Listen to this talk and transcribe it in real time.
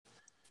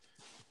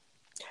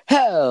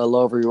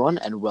Hello, everyone,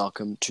 and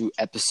welcome to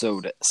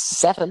episode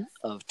 7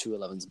 of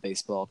 211's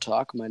Baseball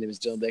Talk. My name is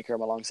Dylan Baker. I'm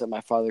alongside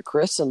my father,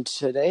 Chris, and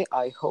today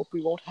I hope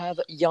we won't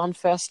have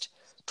Janfest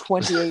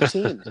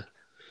 2018.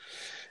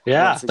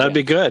 Yeah, that'd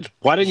be good.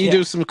 Why didn't you Yeah.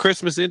 do some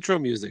Christmas intro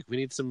music? We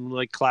need some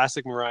like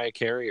classic Mariah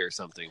Carey or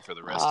something for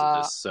the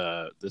rest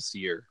of this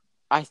year.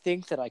 I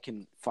think that I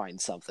can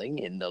find something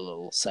in the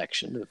little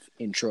section of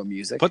intro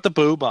music. Put the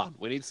boob on.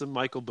 We need some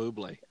Michael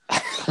Bublé.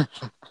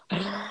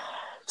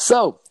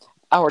 So,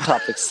 our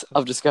topics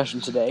of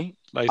discussion today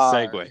Nice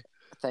segue.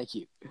 Thank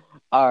you.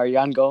 Are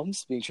Yan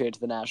Gomes being traded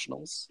to the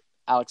Nationals,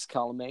 Alex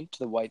Colomé to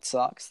the White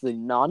Sox, the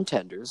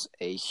non-tenders,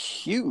 a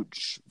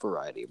huge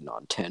variety of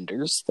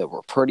non-tenders that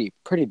were pretty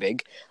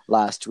big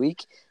last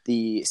week,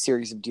 the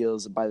series of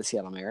deals by the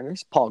Seattle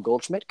Mariners, Paul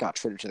Goldschmidt got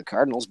traded to the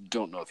Cardinals,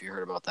 don't know if you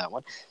heard about that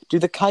one. Do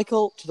the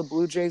Keuchel to the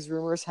Blue Jays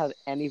rumors have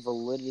any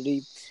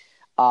validity?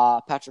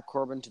 Patrick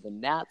Corbin to the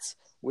Nats.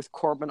 With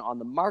Corbin on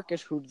the market,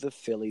 who do the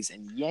Phillies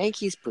and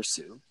Yankees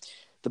pursue?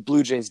 The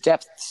Blue Jays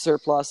depth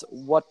surplus,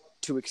 what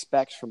to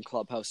expect from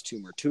Clubhouse to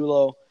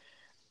Murtulo.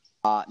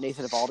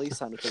 Nathan Eovaldi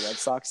signed with the Red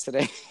Sox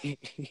today.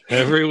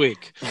 Every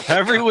week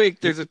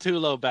there's a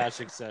Tulo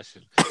bashing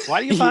session.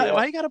 Why you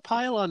got to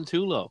pile on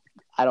Tulo?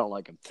 I don't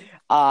like him.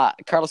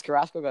 Carlos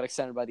Carrasco got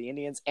extended by the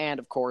Indians, and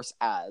of course,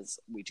 as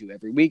we do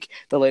every week,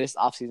 the latest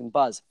offseason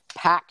buzz.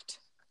 Packed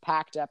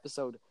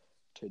episode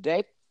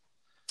today.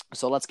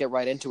 So let's get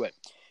right into it.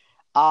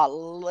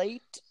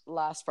 Late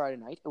last Friday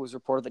night, it was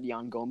reported that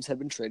Yan Gomes had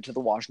been traded to the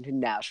Washington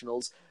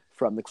Nationals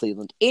from the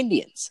Cleveland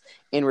Indians.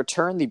 In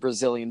return for the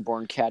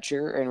Brazilian-born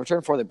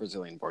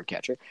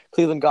catcher,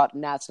 Cleveland got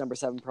Nats number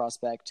 7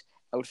 prospect,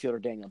 outfielder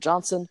Daniel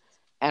Johnson,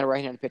 and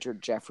right-handed pitcher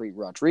Jeffrey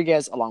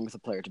Rodriguez, along with a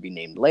player to be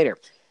named later.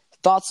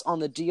 Thoughts on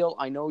the deal?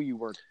 I know you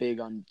were big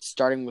on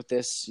starting with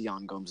this.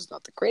 Yan Gomes is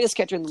not the greatest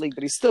catcher in the league,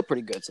 but he's still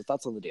pretty good, so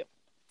thoughts on the deal?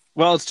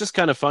 Well, it's just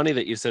kind of funny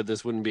that you said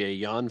this wouldn't be a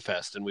Yan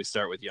Fest, and we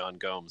start with Yan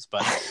Gomes.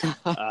 But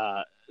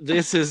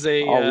this is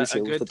always a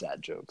good good with the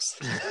dad jokes.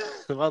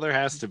 Well, there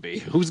has to be.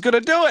 Who's going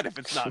to do it if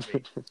it's not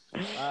me?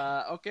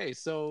 Okay,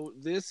 so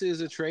this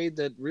is a trade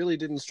that really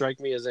didn't strike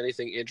me as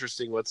anything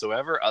interesting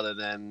whatsoever, other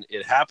than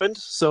it happened.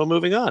 So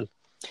moving on.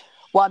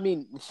 Well, I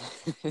mean,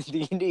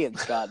 the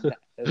Indians got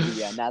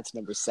the Nats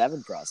number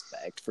 7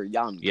 prospect for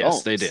Yan Gomes.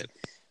 Yes, they did,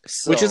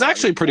 so, which is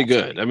actually pretty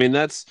good. Right. I mean,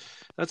 that's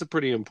a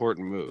pretty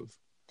important move.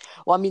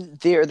 Well, I mean,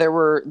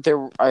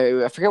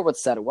 I forget what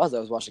set it was. I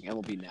was watching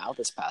MLB Now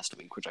this past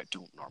week, which I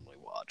don't normally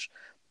watch.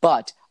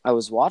 But I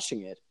was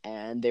watching it,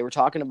 and they were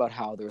talking about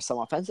how there was some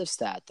offensive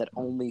stat that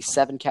only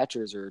 7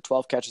 catchers or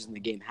 12 catchers in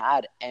the game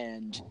had,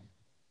 and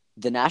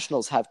the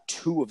Nationals have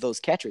 2 of those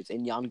catchers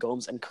in Yan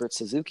Gomes and Kurt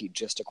Suzuki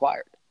just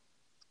acquired.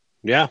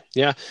 Yeah.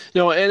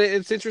 No, and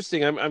it's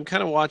interesting. I'm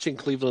kind of watching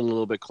Cleveland a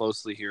little bit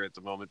closely here at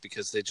the moment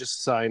because they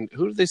just signed.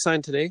 Who did they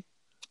sign today?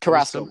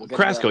 Carrasco.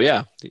 Carrasco,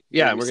 yeah.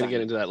 We're going to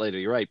get into that later.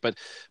 You're right,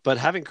 but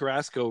having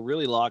Carrasco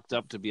really locked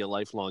up to be a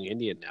lifelong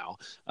Indian now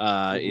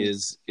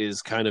is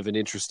kind of an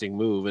interesting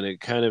move, and it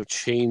kind of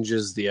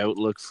changes the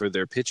outlook for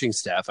their pitching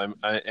staff.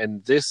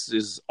 And this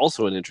is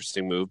also an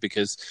interesting move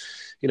because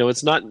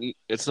it's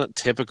not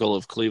typical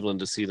of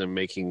Cleveland to see them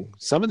making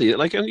some of the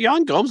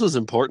Yan Gomes was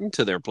important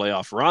to their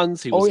playoff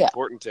runs. He was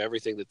important to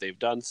everything that they've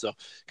done. So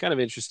kind of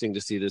interesting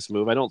to see this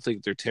move. I don't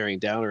think they're tearing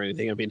down or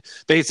anything. I mean,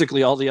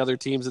 basically all the other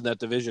teams in that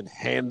division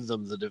hand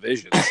them the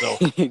division. So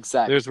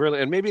exactly. There's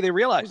really, and maybe they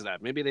realize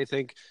that. Maybe they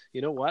think,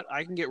 you know what,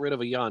 I can get rid of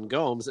a Yan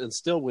Gomes and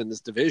still win this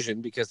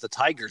division because the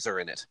Tigers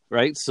are in it,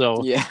 right?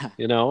 So,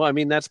 I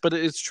mean, but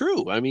it's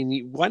true. I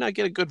mean, why not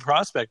get a good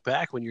prospect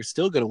back when you're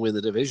still going to win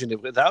the division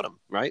without him,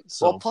 right?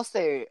 So, well, plus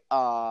they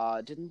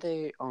didn't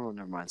they? Oh,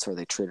 never mind. Sorry,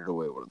 they traded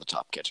away one of the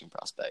top catching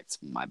prospects.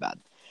 My bad.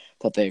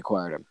 Thought they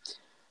acquired him.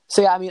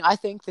 So, yeah, I mean, I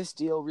think this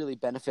deal really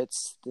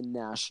benefits the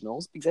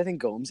Nationals because I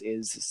think Gomes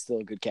is still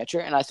a good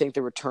catcher, and I think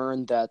the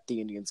return that the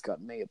Indians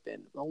got may have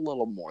been a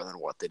little more than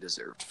what they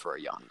deserved for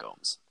a Yan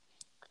Gomes.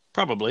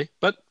 Probably,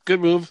 but good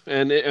move,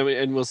 and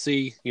we'll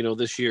see,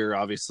 this year,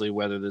 obviously,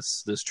 whether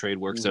this trade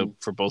works out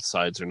for both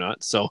sides or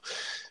not. So,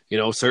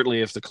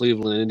 certainly if the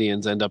Cleveland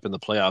Indians end up in the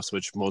playoffs,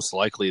 which most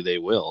likely they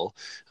will,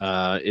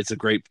 it's a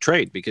great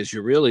trade because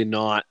you're really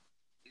not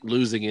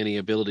losing any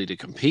ability to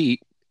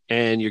compete.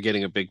 And you're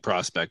getting a big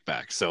prospect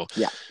back. So,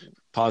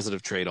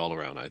 positive trade all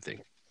around, I think.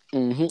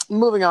 Mm-hmm.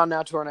 Moving on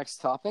now to our next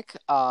topic.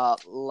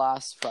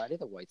 Last Friday,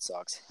 the White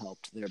Sox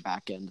helped their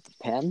back end of the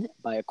pen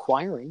by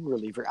acquiring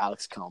reliever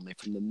Alex Colomé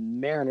from the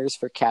Mariners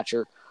for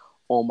catcher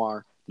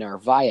Omar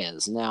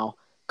Narvaez. Now,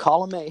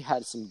 Colomé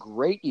had some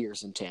great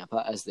years in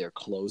Tampa as their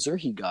closer.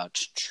 He got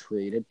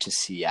traded to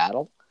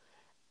Seattle,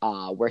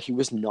 where he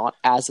was not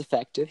as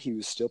effective. He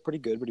was still pretty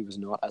good, but he was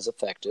not as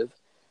effective.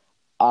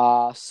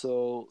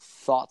 So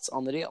thoughts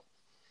on the deal?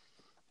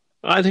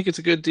 I think it's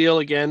a good deal.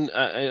 Again,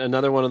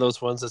 another one of those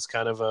ones that's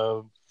kind of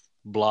a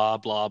blah,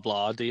 blah,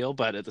 blah deal.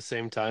 But at the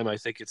same time, I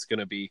think it's going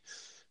to be,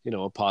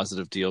 a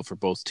positive deal for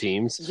both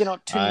teams. 2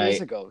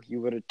 years ago,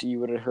 you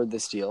would have heard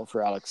this deal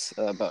for Alex,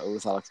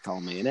 with Alex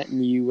Colomé in it,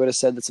 and you would have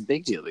said that's a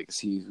big deal because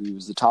he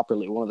was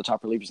one of the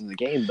top relievers in the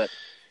game, but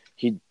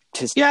he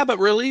Yeah, but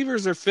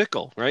relievers are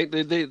fickle, right?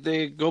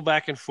 They go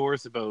back and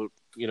forth about,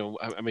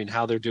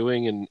 how they're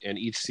doing, and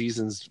each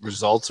season's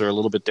results are a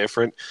little bit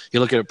different. You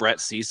look at Brett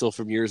Cecil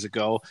from years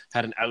ago,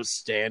 had an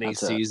outstanding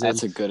season.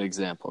 That's a good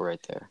example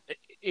right there.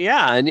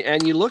 Yeah,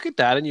 and you look at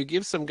that, and you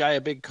give some guy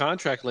a big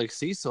contract like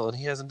Cecil, and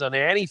he hasn't done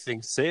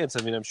anything since.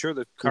 I mean, I'm sure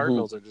the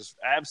Cardinals are just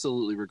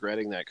absolutely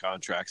regretting that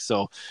contract.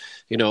 So,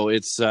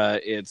 it's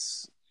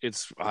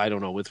I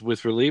don't know, with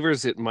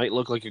relievers, it might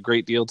look like a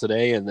great deal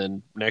today, and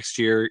then next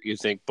year you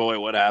think, boy,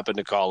 what happened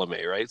to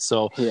Colomé, right?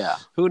 So yeah,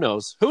 who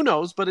knows?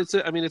 But it's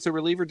a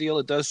reliever deal.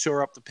 It does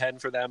shore up the pen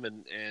for them,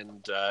 and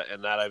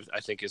that I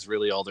think is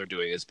really all they're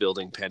doing, is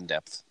building pen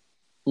depth.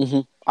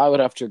 I would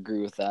have to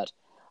agree with that.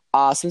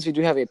 Since we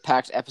do have a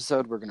packed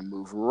episode, we're going to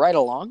move right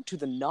along to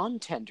the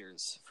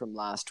non-tenders from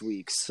last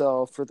week.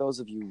 So for those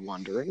of you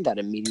wondering, that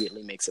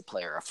immediately makes a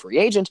player a free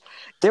agent.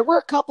 There were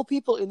a couple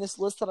people in this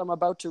list that I'm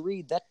about to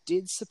read that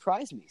did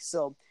surprise me.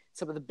 So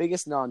some of the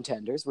biggest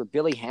non-tenders were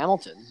Billy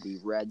Hamilton, the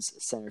Reds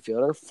center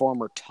fielder,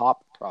 former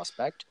top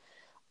prospect.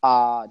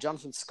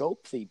 Jonathan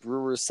Schoop, the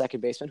Brewers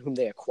second baseman, whom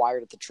they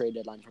acquired at the trade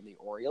deadline from the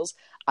Orioles.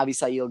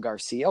 Avisail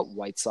Garcia,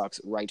 White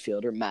Sox right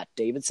fielder. Matt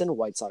Davidson,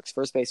 White Sox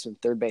first baseman,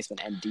 third baseman,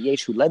 and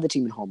DH, who led the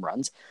team in home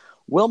runs.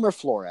 Wilmer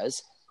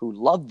Flores, who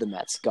loved the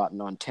Mets, got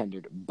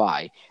non-tendered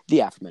by the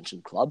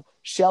aforementioned club.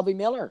 Shelby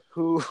Miller,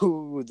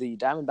 who the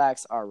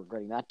Diamondbacks are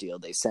regretting that deal.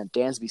 They sent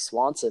Dansby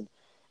Swanson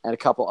and a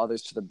couple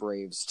others to the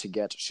Braves to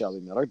get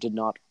Shelby Miller. Did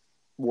not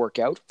work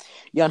out.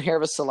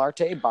 Yangervis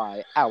Solarte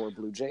by our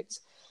Blue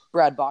Jays.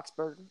 Brad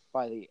Boxberger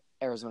by the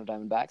Arizona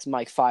Diamondbacks,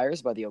 Mike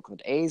Fiers by the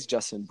Oakland A's,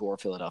 Justin Bour,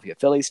 Philadelphia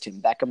Phillies,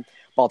 Tim Beckham,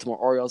 Baltimore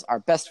Orioles, our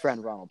best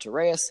friend Ronald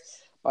Torreyes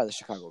by the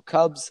Chicago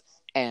Cubs,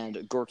 and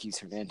Gorkys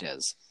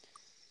Hernandez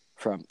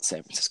from the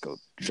San Francisco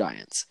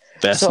Giants.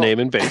 Best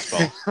name in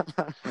baseball.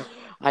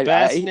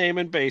 Best name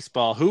in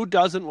baseball. Who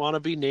doesn't want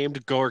to be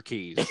named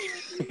Gorkys?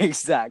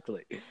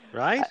 Exactly.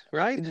 Right?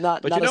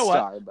 Not a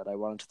star, but I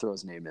wanted to throw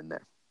his name in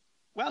there.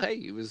 Well, hey,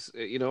 he was,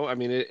 he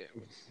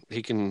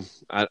can,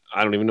 I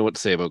don't even know what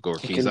to say about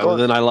Gorkys other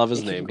than I love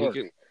his name.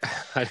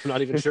 I'm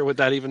not even sure what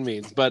that even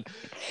means. But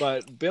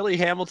Billy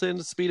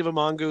Hamilton, speed of a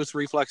mongoose,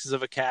 reflexes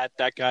of a cat.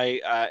 That guy,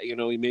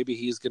 maybe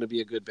he's going to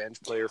be a good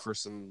bench player for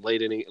some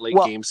late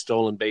game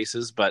stolen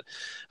bases. But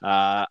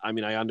I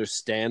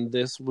understand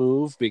this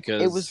move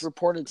because it was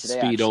reported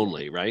today. Speed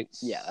only, right?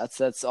 Yeah,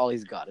 that's all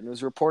he's got. And it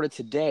was reported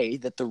today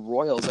that the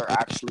Royals are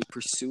actually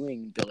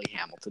pursuing Billy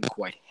Hamilton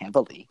quite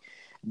heavily.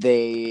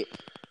 They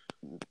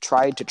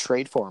tried to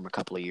trade for him a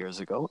couple of years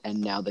ago,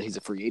 and now that he's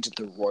a free agent,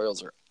 the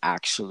Royals are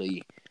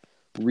actually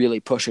really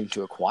pushing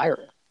to acquire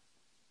him.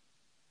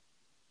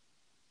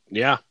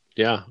 Yeah.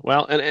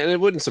 Well, and it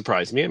wouldn't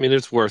surprise me. I mean,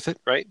 it's worth it,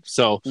 right?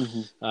 So,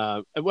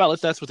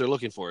 if that's what they're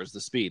looking for is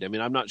the speed. I mean,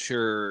 I'm not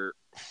sure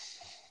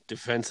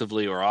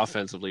defensively or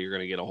offensively you're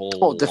going to get a whole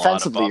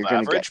lot above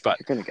average, but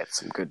you're going to get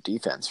some good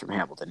defense from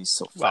Hamilton. He's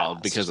so fast. Well,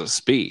 because of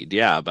speed,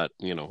 yeah. But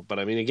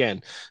I mean,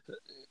 again,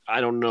 I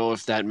don't know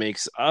if that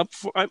makes up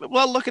for.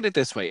 Well, look at it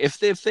this way: if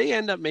they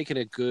end up making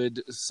a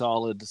good,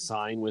 solid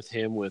sign with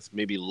him, with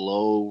maybe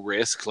low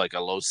risk, like a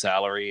low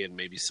salary, and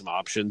maybe some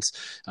options,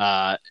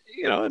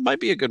 it might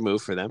be a good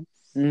move for them.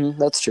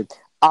 That's true.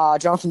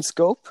 Jonathan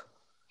Schoop,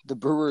 the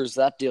Brewers,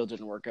 that deal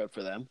didn't work out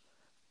for them.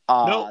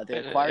 They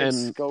acquired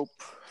Schoop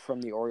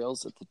from the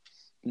Orioles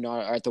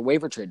at the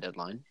waiver trade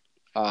deadline,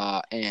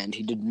 and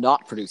he did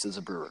not produce as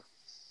a Brewer.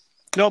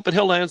 No, but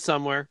he'll land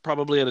somewhere,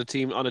 probably on a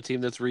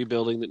team that's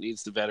rebuilding, that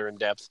needs the veteran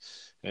depth,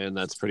 and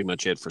that's pretty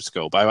much it for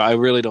Schoop. I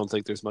really don't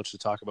think there's much to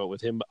talk about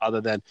with him,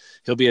 other than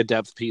he'll be a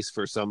depth piece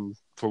for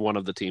one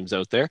of the teams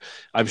out there.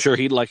 I'm sure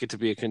he'd like it to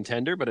be a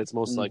contender, but it's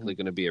most likely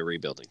going to be a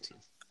rebuilding team.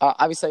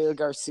 Avisail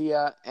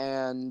Garcia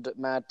and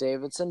Matt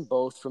Davidson,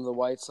 both from the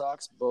White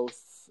Sox,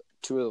 both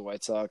two of the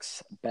White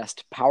Sox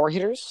best power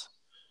hitters.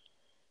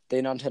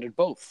 They non-tendered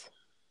both.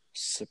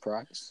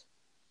 Surprise?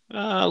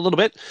 A little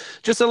bit,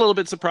 just a little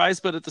bit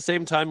surprised, but at the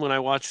same time, when I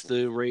watch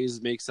the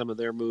Rays make some of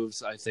their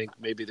moves, I think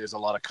maybe there's a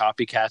lot of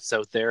copycats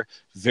out there.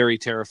 Very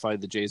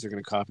terrified the Jays are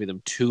going to copy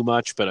them too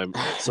much, but I'm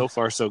so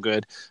far so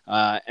good.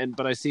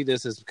 But I see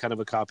this as kind of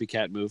a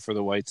copycat move for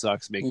the White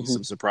Sox, making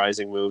some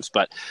surprising moves.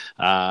 But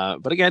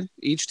again,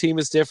 each team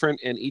is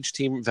different, and each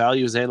team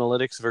values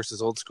analytics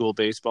versus old school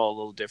baseball a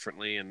little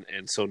differently,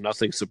 and so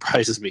nothing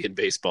surprises me in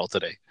baseball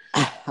today.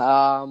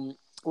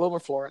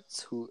 Wilmer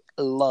Flores, who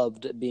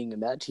loved being a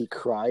Met, he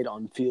cried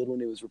on field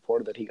when it was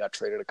reported that he got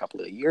traded a couple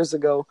of years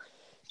ago.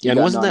 And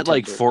wasn't that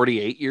like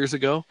 48 years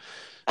ago?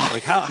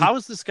 Like, how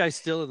is this guy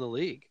still in the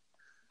league?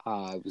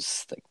 It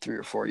was like 3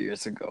 or 4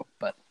 years ago,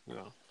 but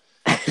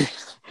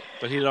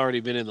but he'd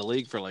already been in the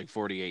league for like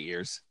 48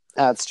 years.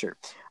 That's true.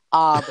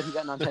 But he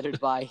got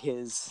non-tendered by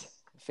his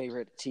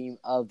favorite team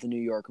of the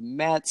New York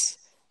Mets.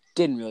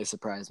 Didn't really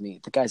surprise me.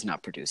 The guy's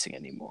not producing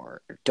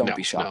anymore. Don't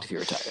be shocked if he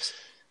retires.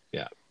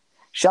 Yeah.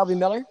 Shelby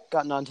Miller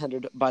got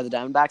non-tendered by the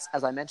Diamondbacks.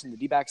 As I mentioned, the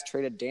D-backs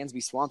traded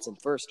Dansby Swanson,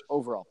 first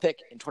overall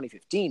pick in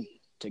 2015,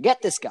 to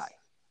get this guy.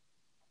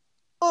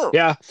 Oh,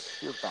 yeah,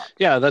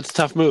 that's a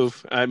tough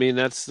move. I mean,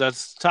 that's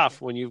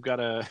tough when you've got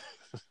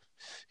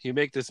you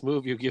make this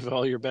move, you give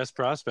all your best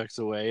prospects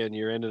away, and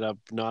you're ended up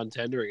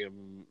non-tendering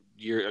them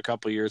a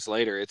couple of years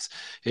later.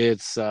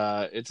 It's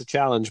a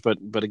challenge,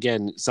 but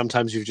again,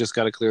 sometimes you've just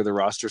got to clear the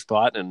roster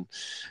spot, and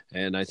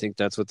I think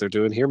that's what they're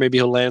doing here. Maybe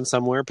he'll land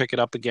somewhere, pick it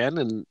up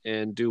again,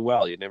 and do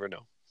well. You never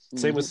know.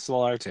 Same with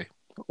Solarte.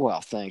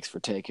 Well, thanks for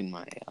taking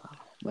my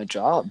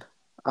job.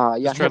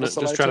 Just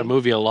trying to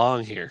move you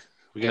along here.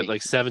 We got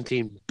like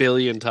 17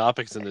 billion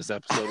topics in this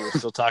episode. We're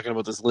still talking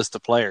about this list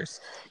of players.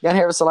 Yann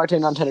Solarte,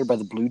 non-tendered by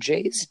the Blue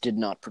Jays, did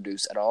not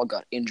produce at all,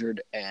 got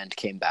injured, and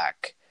came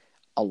back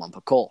a lump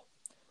of coal.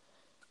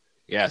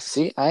 Yes.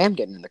 See, I am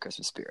getting in the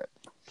Christmas spirit.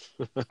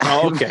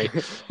 Oh, okay.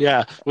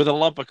 Yeah, with a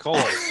lump of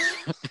coal.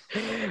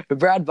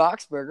 Brad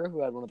Boxberger,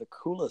 who had one of the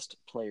coolest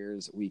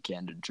Players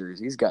Weekend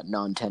jerseys, got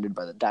non-tendered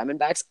by the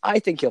Diamondbacks. I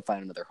think he'll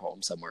find another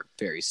home somewhere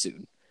very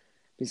soon.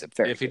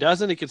 If he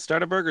doesn't, he could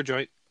start a burger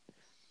joint.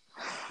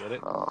 Get it?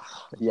 Oh,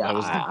 yeah, that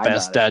was the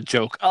best dad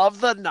joke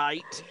of the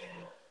night.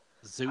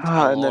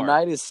 And the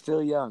night is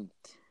still young.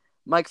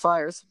 Mike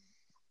Fiers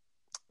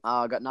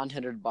got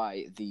non-tendered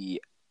by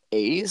the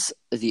A's.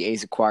 The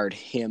A's acquired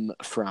him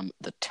from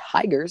the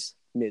Tigers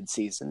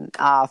mid-season.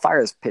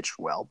 Fiers pitched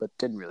well, but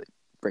didn't really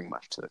bring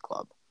much to the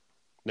club.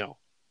 No,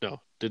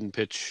 didn't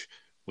pitch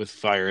with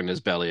fire in his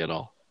belly at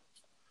all.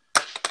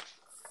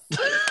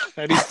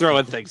 And he's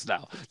throwing things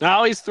now.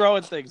 Now he's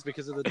throwing things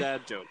because of the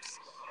dad jokes.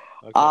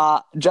 Okay.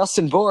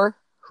 Justin Bour,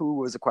 who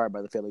was acquired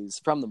by the Phillies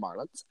from the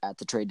Marlins at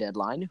the trade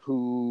deadline,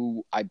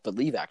 who I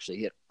believe actually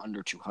hit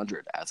under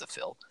 200 as a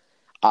Phil,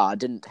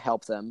 didn't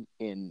help them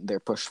in their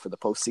push for the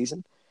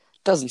postseason.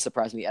 Doesn't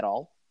surprise me at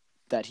all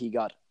that he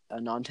got a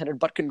non-tendered,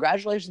 but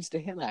congratulations to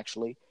him,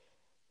 actually.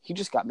 He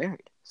just got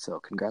married. So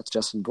congrats,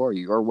 Justin Bour.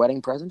 Your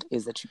wedding present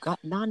is that you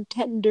got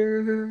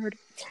non-tendered.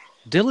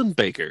 Dylan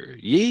Baker,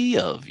 ye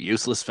of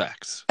useless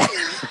facts.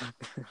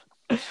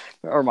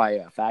 Or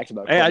my fact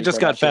about... Hey, I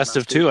just got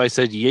festive too. I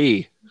said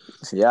ye.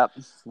 Yep.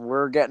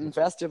 We're getting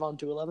festive on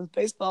 211's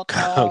baseball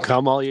talk.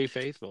 Come all ye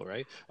faithful,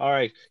 right? All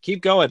right.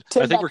 Keep going.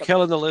 I think we're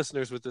killing the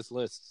listeners with this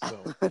list.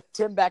 So.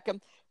 Tim Beckham,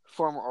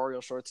 former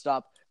Oriole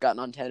shortstop, got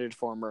non-tendered.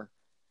 Former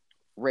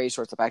Rays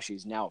shortstop. Actually,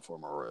 he's now a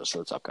former Oriole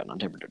shortstop. Got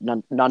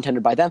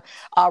non-tendered by them.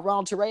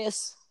 Ronald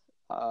Torreyes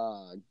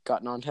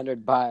got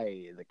non-tendered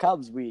by the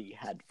Cubs. We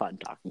had fun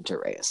talking to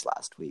Reyes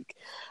last week.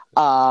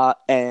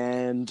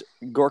 And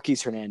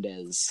Gorkys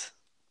Hernandez.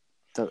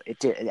 So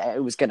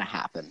it was going to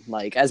happen.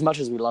 Like, as much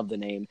as we love the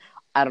name,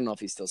 I don't know if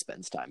he still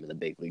spends time in the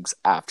big leagues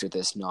after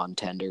this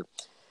non-tender.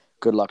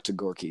 Good luck to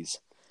Gorkys.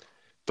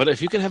 But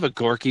if you can have a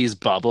Gorkys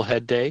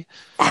bobblehead day,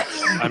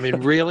 I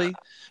mean, really?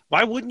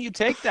 Why wouldn't you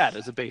take that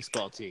as a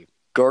baseball team?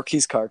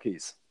 Gorkys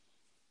Carkeys.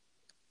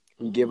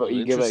 You give a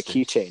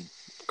keychain.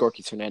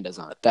 Gorkys Hernandez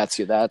on it.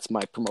 That's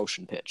my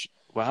promotion pitch.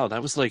 Wow,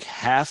 that was like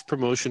half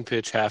promotion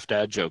pitch, half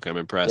dad joke. I'm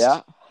impressed.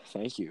 Yeah,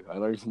 thank you. I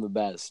learned from the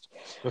best.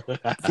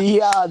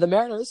 The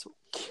Mariners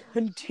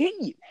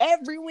continue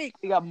every week.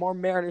 We got more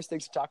Mariners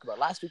things to talk about.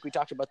 Last week we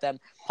talked about them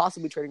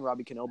possibly trading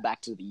Robbie Cano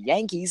back to the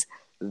Yankees.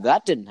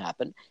 That didn't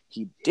happen.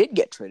 He did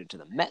get traded to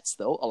the Mets,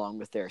 though, along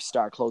with their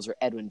star closer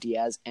Edwin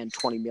Diaz and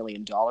 $20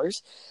 million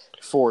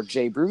for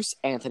Jay Bruce,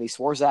 Anthony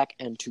Swarzak,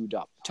 and two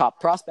top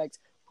prospects.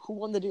 Who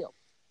won the deal?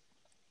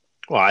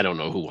 Well, I don't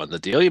know who won the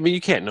deal. I mean,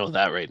 you can't know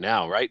that right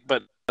now, right?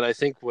 But I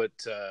think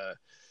what's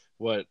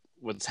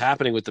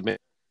happening with the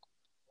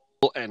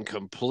and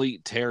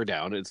complete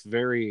teardown, it's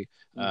very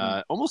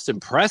almost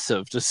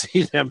impressive to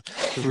see them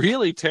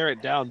really tear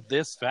it down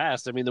this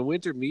fast. I mean, the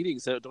winter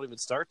meetings don't even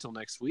start till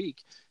next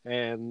week,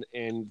 and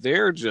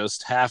they're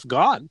just half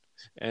gone.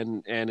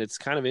 And it's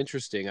kind of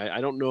interesting.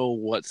 I don't know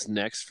what's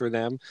next for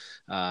them.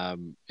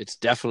 It's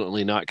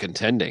definitely not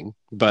contending,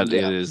 but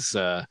it's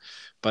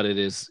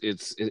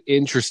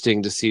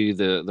interesting to see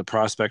the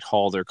prospect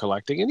haul they're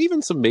collecting, and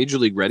even some major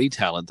league ready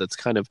talent that's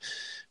kind of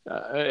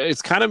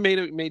it's kind of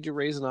made you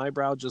raise an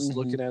eyebrow just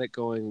looking at it,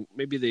 going,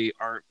 maybe they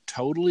aren't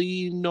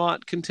totally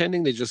not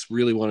contending. They just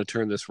really want to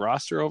turn this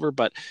roster over.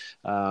 But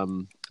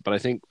I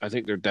think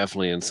they're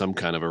definitely in some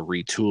kind of a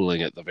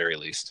retooling at the very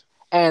least.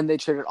 And they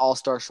traded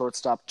all-star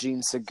shortstop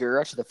Gene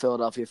Segura to the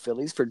Philadelphia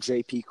Phillies for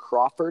J.P.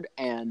 Crawford,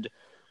 and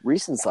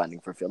recent signing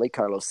for Philly,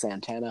 Carlos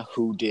Santana,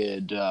 who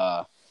did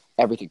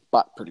everything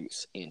but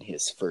produce in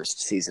his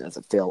first season as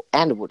a Phil,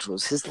 and which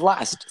was his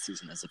last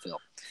season as a Phil.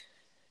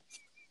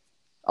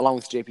 Along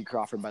with J.P.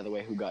 Crawford, by the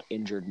way, who got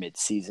injured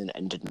mid-season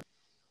and didn't.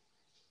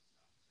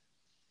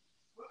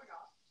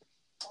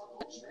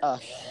 A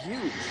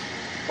huge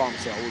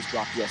bombshell was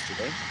dropped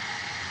yesterday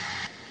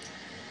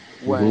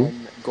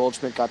when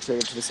Goldschmidt got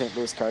traded to the St.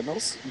 Louis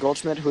Cardinals.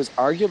 Goldschmidt, who is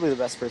arguably the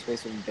best first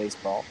baseman in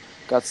baseball,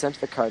 got sent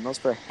to the Cardinals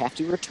for a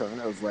hefty return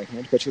of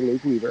right-hand pitcher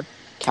Luke Weaver,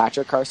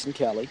 catcher Carson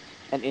Kelly,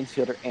 and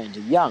infielder Andy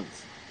Young.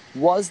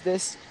 Was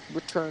this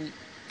return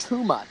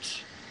too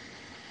much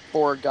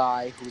for a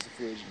guy who's a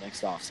free agent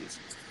next offseason?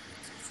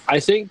 I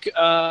think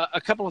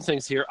a couple of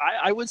things here.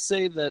 I would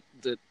say that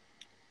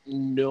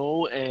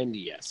no and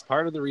yes.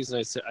 Part of the reason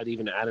I said I'd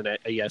even added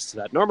a yes to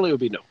that. Normally it would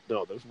be no.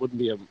 No, there wouldn't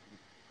be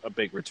a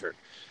big return.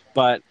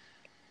 But,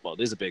 well,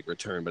 it is a big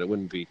return, but it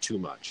wouldn't be too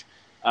much.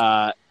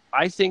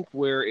 I think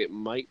where it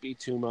might be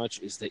too much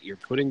is that you're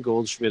putting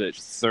Goldschmidt at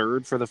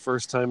third for the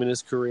first time in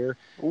his career.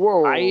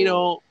 Whoa! I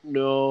don't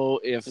know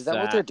if is that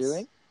what they're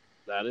doing?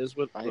 That is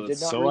what. I did not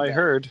so read I that.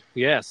 heard.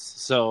 Yes.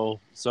 So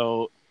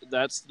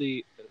that's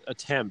the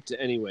attempt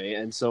anyway,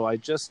 and so I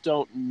just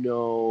don't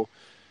know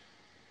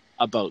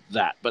about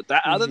that. But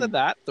other than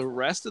that, the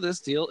rest of this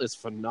deal is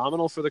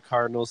phenomenal for the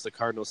Cardinals. The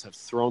Cardinals have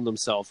thrown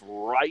themselves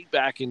right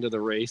back into the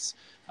race.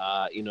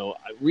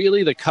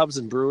 Really, the Cubs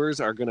and Brewers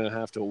are going to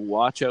have to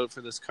watch out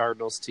for this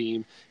Cardinals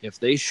team. If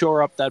they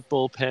shore up that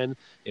bullpen,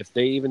 if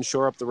they even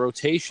shore up the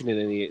rotation in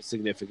any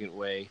significant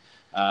way,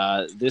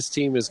 this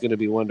team is going to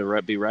be one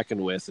to be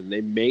reckoned with, and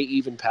they may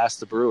even pass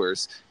the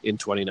Brewers in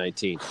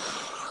 2019.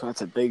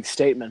 That's a big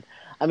statement.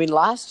 I mean,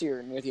 last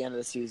year, near the end of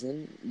the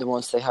season,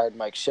 once they hired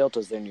Mike Shildt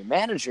as their new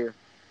manager,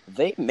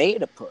 they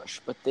made a push,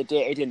 but it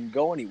didn't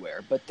go anywhere.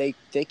 But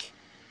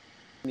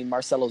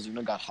Marcell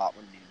Ozuna got hot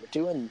when he needed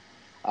to,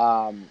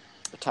 and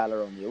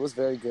Tyler O'Neill was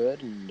very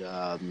good,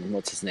 and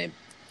what's his name?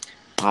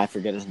 I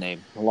forget his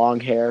name. Long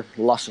hair,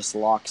 luscious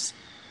locks.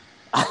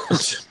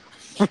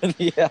 For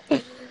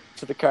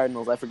the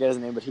Cardinals, I forget his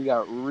name, but he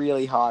got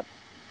really hot,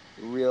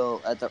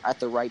 at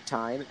the right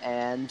time,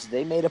 and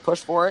they made a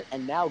push for it.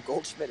 And now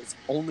Goldschmidt is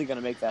only going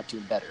to make that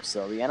team better.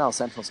 So the NL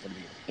Central is going to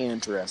be an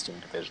interesting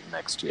division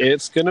next year.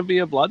 It's going to be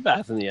a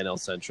bloodbath in the NL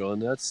Central, and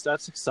that's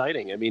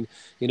exciting. I mean,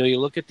 you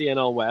look at the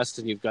NL West,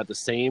 and you've got the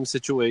same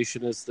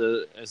situation as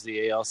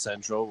the AL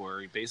Central,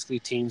 where basically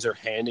teams are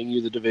handing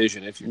you the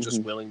division if you're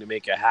just willing to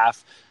make a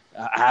half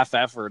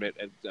effort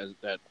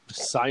at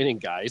signing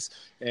guys.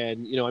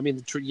 And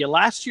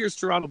last year's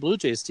Toronto Blue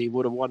Jays team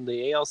would have won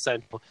the AL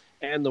Central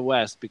and the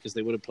West because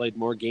they would have played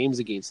more games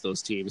against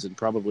those teams and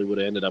probably would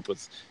have ended up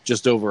with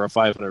just over a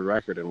 500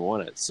 record and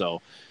won it.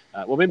 So,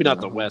 maybe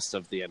not the West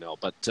of the NL,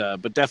 but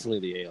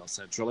definitely the AL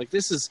Central. Like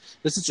this is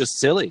just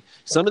silly.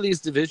 Some of these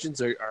divisions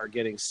are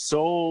getting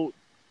so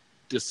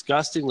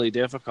disgustingly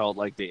difficult,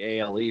 like the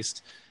AL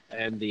East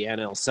and the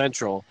NL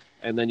Central,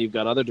 and then you've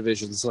got other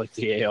divisions like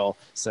the AL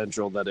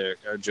Central that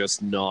are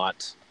just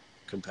not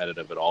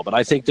competitive at all. But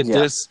I think that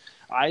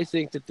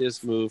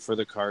this move for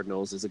the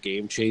Cardinals is a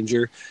game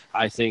changer.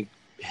 I think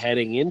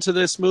heading into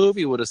this move,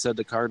 you would have said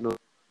the Cardinals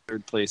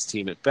third place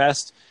team at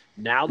best.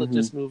 Now that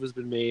this move has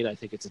been made, I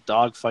think it's a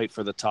dogfight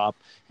for the top,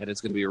 and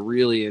it's going to be a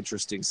really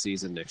interesting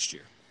season next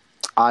year.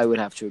 I would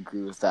have to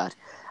agree with that.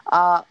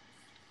 I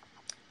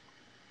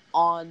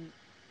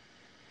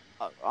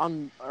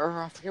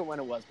forget when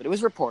it was, but it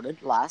was reported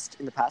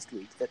in the past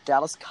week that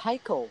Dallas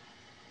Keuchel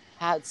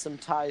had some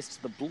ties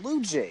to the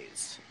Blue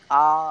Jays.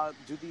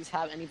 Do these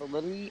have any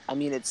validity? I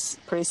mean, it's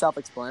pretty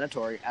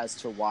self-explanatory as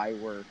to why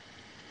we're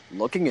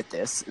looking at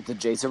this. The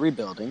Jays are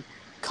rebuilding.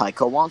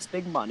 Keuchel wants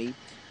big money.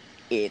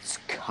 It's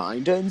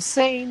kind of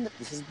insane that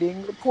this is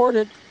being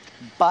reported,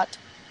 but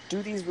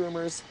do these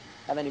rumors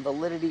have any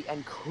validity,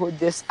 and could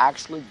this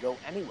actually go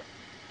anywhere?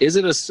 Is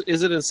it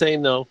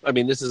insane though? I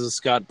mean, this is a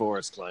Scott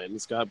Boras client,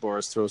 and Scott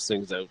Boras throws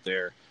things out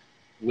there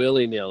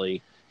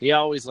willy-nilly. He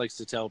always likes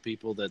to tell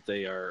people that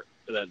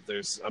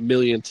there's a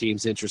million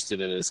teams interested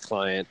in his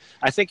client.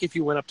 I think if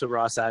you went up to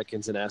Ross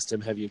Atkins and asked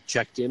him, "Have you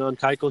checked in on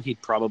Keuchel?"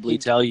 he'd probably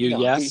tell you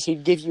yes.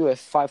 He'd give you a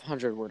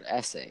 500-word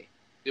essay.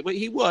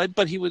 He would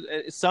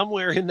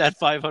somewhere in that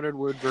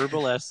 500-word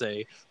verbal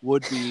essay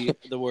would be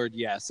the word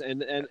yes.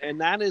 And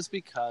that is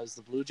because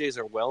the Blue Jays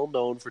are well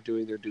known for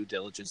doing their due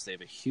diligence. They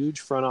have a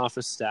huge front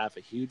office staff, a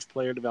huge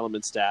player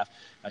development staff,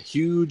 a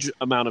huge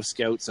amount of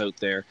scouts out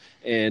there.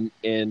 And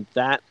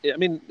that, I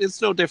mean,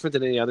 it's no different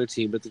than any other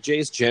team, but the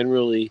Jays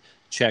generally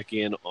check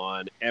in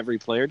on every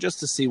player just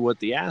to see what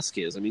the ask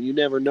is. I mean, you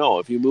never know.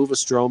 If you move a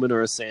Stroman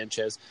or a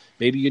Sanchez,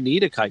 maybe you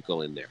need a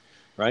Keuchel in there,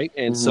 right?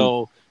 And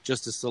so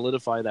just to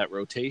solidify that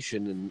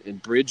rotation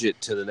and bridge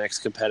it to the next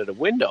competitive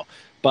window.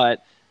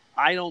 But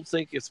I don't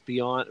think it's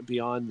beyond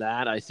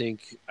that. I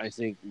think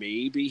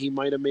maybe he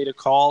might have made a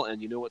call, and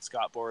you know what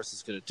Scott Boras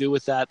is going to do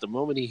with that? The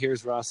moment he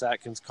hears Ross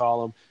Atkins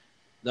call him,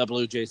 the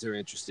Blue Jays are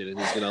interested, and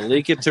he's going to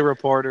leak it to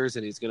reporters,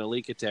 and he's going to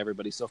leak it to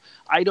everybody. So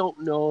I don't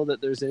know that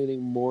there's anything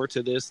more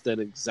to this than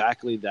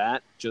exactly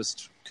that,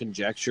 just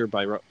conjecture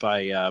by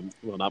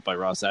not by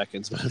Ross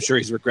Atkins, but I'm sure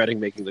he's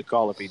regretting making the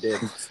call if he did.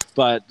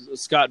 But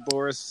Scott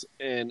Boras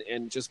and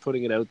just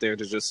putting it out there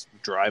to just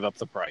drive up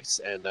the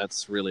price, and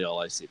that's really all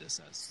I see this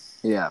as.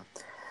 Yeah.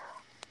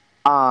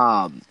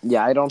 I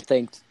don't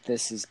think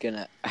this is going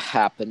to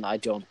happen. I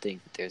don't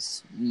think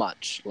there's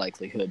much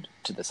likelihood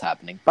to this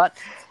happening, but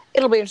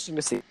it'll be interesting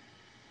to see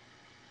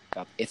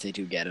if they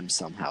do get him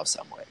somehow,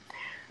 some way.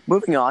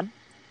 Moving on.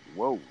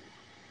 Whoa.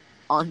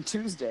 On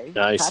Tuesday,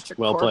 nice. Patrick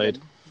well Corbin, played.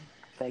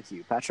 Thank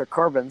you. Patrick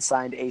Corbin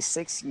signed a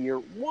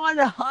 6-year,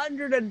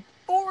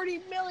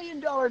 $140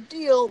 million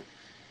deal.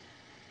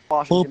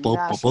 Washington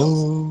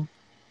Nationals.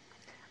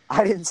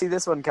 I didn't see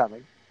this one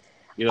coming.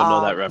 You don't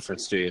know that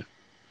reference, do you?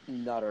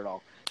 Not at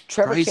all.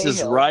 Trevor Price Cahill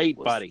is right,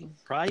 buddy.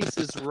 Price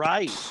is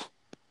right.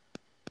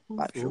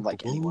 I feel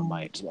like anyone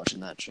might just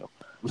watching that show.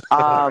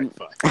 Right,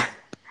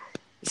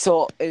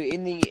 so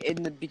in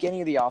the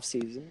beginning of the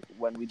offseason,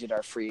 when we did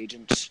our free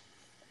agent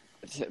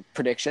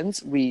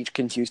predictions, we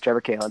confused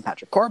Trevor Cahill and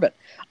Patrick Corbin.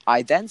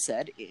 I then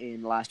said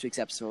in last week's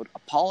episode,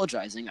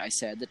 apologizing, I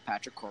said that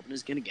Patrick Corbin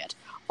is going to get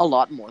a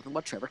lot more than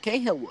what Trevor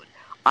Cahill would.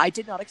 I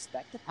did not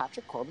expect that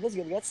Patrick Corbin is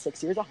going to get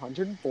 6 years,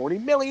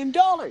 $140 million.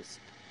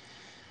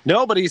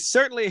 No, but he's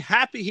certainly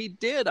happy he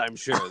did, I'm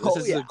sure. This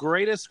is the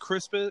greatest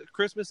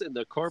Christmas in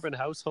the Corbin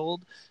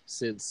household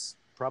since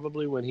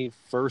probably when he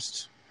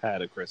first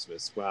had a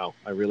Christmas. Wow,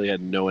 I really had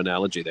no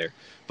analogy there.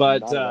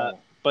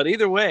 But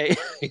either way,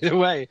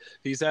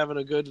 he's having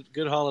a good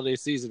holiday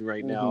season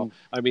right now.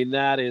 I mean,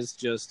 that is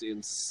just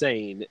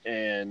insane,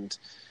 and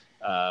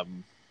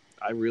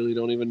I really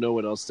don't even know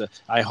what else to.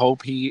 I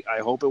hope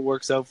it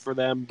works out for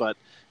them, but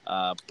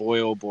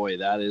boy, oh boy,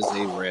 that is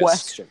a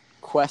risk.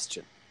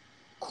 Question.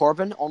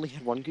 Corbin only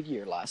had one good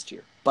year last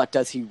year, but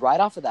does he ride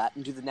off of that?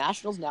 And do the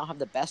Nationals now have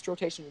the best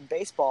rotation in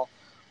baseball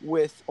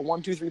with a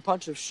 1-2-3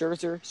 punch of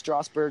Scherzer,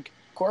 Strasburg,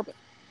 Corbin?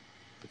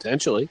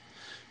 Potentially,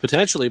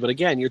 but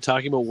again, you're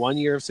talking about 1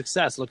 year of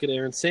success. Look at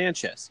Aaron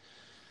Sanchez.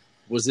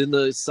 Was in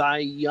the Cy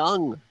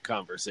Young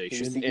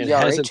conversation and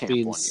hasn't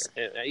been.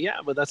 Yeah,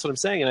 but that's what I'm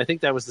saying, and I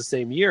think that was the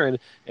same year,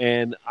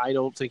 and I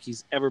don't think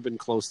he's ever been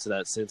close to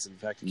that since. In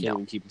fact, he can't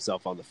even keep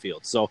himself on the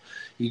field. So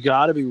you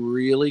got to be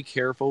really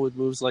careful with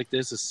moves like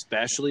this,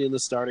 especially in the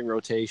starting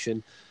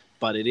rotation.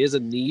 But it is a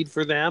need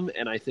for them,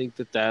 and I think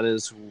that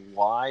is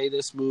why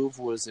this move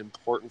was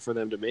important for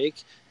them to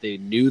make. They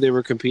knew they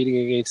were competing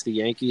against the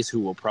Yankees, who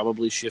will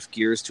probably shift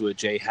gears to a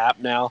J. Happ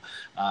now.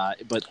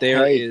 But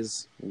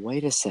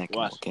wait a second.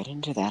 What? We'll get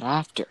into that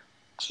after.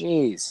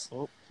 Jeez.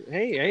 Well,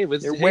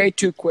 you're way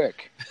too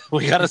quick.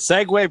 We got to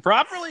segue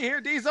properly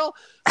here, Diesel.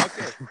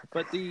 Okay,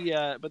 but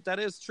that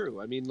is true.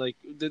 I mean, like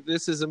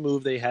this is a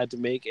move they had to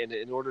make, and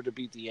in order to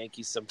beat the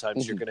Yankees,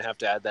 sometimes you're going to have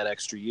to add that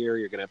extra year.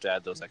 You're going to have to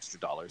add those extra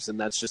dollars, and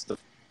that's just the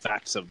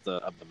facts of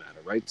the matter,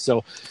 right?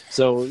 So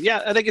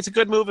yeah, I think it's a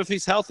good move if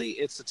he's healthy.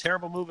 It's a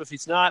terrible move if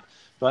he's not.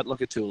 But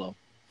look at Tulo.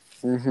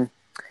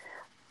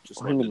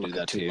 Just wanted to do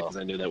that to you because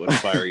I knew that would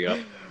fire you up.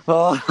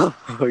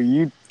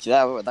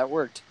 That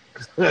worked.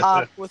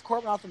 With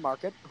Corbin off the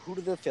market, who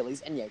do the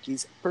Phillies and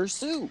Yankees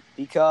pursue?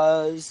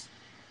 Because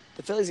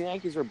the Phillies and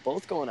Yankees were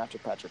both going after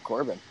Patrick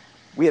Corbin.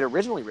 We had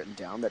originally written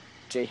down that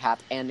J.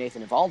 Happ and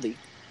Nathan Eovaldi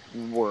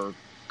were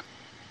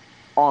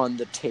on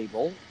the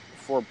table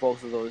for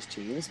both of those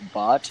teams,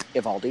 but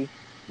Eovaldi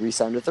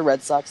re-signed with the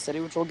Red Sox City,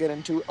 which we'll get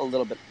into a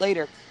little bit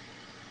later.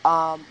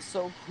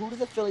 So who do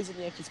the Phillies and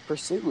Yankees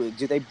pursue?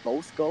 Do they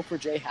both go for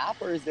J.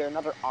 Happ, or is there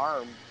another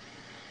arm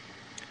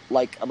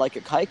like a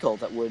Keuchel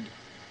that would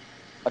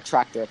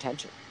attract their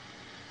attention?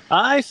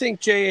 I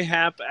think J.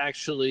 Happ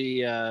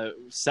actually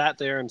sat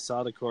there and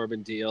saw the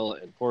Corbin deal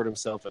and poured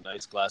himself a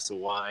nice glass of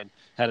wine,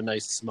 had a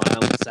nice smile,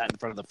 and sat in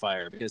front of the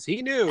fire because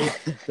he knew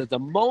that the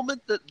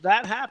moment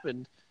that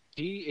happened,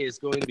 he is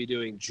going to be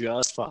doing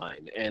just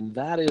fine, and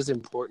that is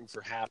important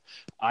for Happ.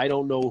 I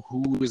don't know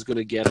who is going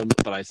to get him,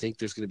 but I think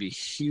there's going to be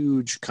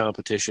huge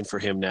competition for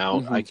him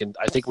now. I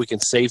think we can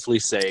safely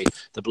say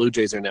the Blue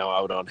Jays are now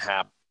out on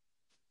Happ.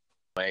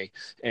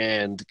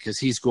 And because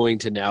he's going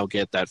to now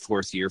get that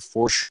fourth year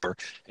for sure,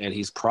 and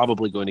he's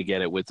probably going to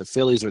get it with the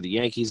Phillies or the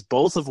Yankees,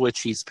 both of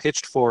which he's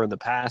pitched for in the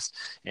past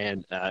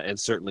and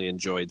certainly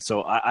enjoyed.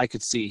 So I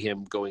could see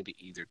him going to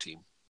either team.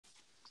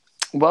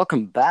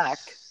 Welcome back.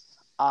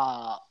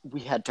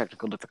 We had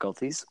technical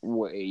difficulties.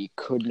 We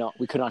could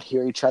not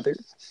hear each other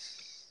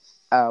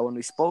when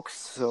we spoke.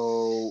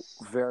 So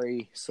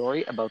very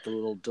sorry about the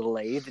little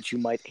delay that you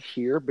might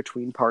hear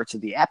between parts of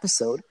the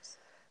episode.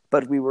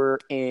 But we were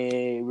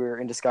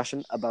in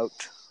discussion about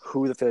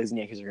who the Phillies and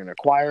Yankees are going to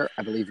acquire.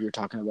 I believe you were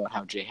talking about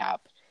how J.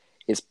 Happ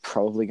is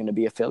probably going to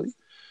be a Philly.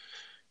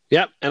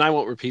 Yeah, and I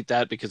won't repeat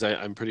that because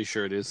I'm pretty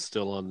sure it is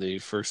still on the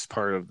first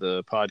part of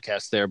the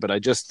podcast there. But I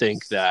just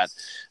think that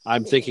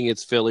I'm thinking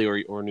it's Philly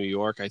or New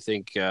York. I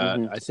think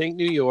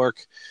New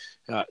York.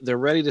 They're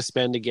ready to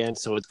spend again,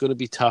 so it's going to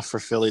be tough for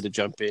Philly to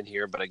jump in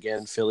here. But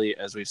again, Philly,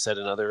 as we've said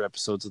in other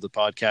episodes of the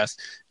podcast,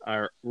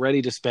 are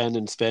ready to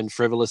spend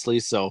frivolously.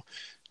 So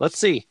let's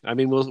see. I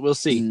mean, we'll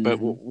see. But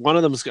one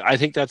of them, I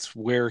think that's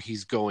where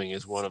he's going,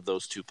 is one of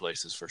those two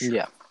places for sure.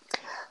 Yeah.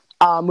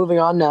 Moving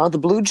on now, the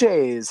Blue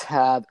Jays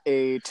have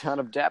a ton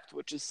of depth,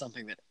 which is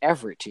something that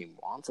every team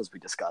wants, as we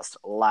discussed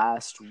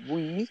last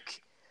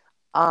week.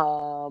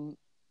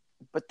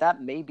 But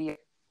that may be...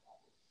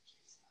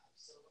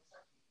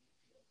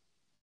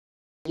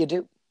 You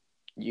do.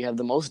 You have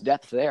the most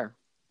depth there.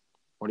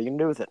 What are you going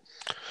to do with it?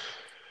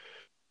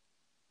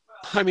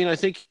 I mean, I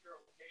think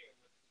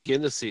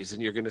in the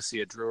season you're going to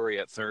see a Drury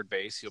at third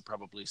base. You'll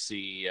probably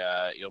see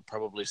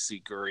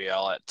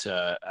Gurriel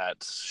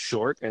at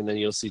short, and then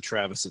you'll see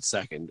Travis at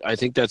second. I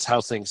think that's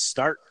how things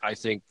start. I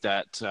think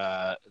that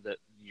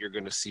you're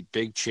going to see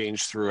big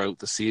change throughout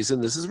the season.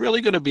 This is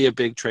really going to be a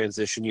big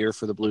transition year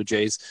for the Blue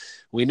Jays.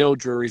 We know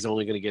Drury's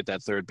only going to get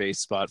that third base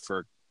spot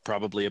for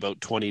probably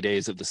about 20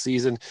 days of the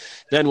season.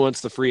 Then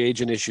once the free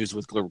agent issues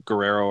with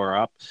Guerrero are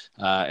up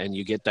and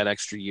you get that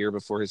extra year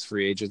before his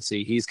free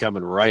agency, he's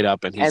coming right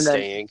up and he's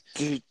staying.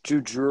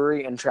 Do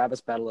Drury and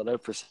Travis battle it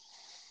out for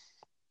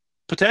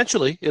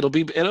Potentially, it'll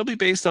be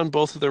based on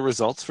both of their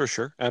results for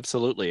sure,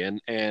 absolutely,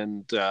 and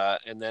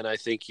then I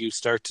think you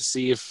start to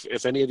see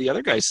if any of the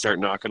other guys start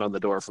knocking on the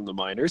door from the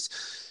minors,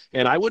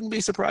 and I wouldn't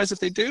be surprised if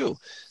they do.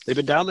 They've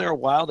been down there a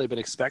while, they've been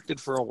expected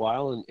for a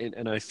while,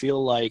 and I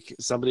feel like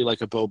somebody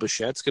like a Bo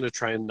Bichette's going to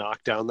try and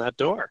knock down that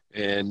door,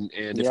 and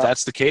if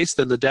that's the case,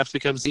 then the depth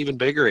becomes an even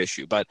bigger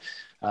issue. But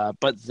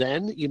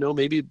then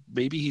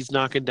maybe he's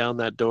knocking down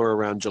that door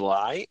around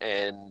July,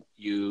 and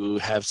you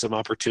have some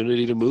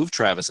opportunity to move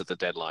Travis at the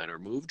deadline or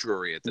move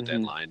Drury at the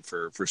deadline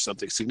for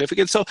something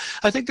significant. So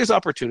I think there's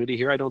opportunity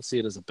here. I don't see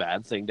it as a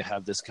bad thing to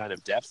have this kind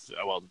of depth.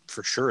 Well,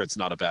 for sure, it's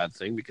not a bad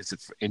thing because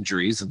it's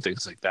injuries and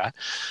things like that.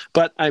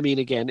 But I mean,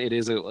 again,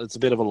 it's a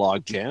bit of a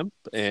log jam,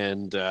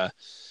 and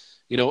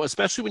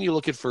especially when you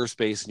look at first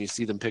base and you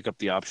see them pick up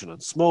the option on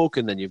Smoke,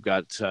 and then you've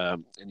got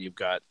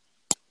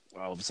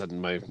all of a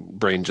sudden my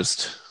brain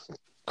just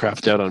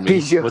crapped out on me.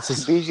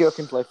 Biggio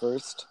can play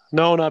first.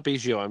 No, not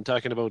Biggio. I'm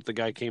talking about the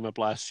guy came up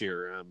last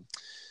year.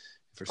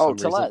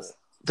 Tellez.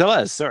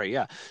 Tellez, sorry,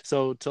 yeah.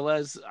 So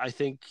Tellez, I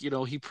think,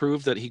 he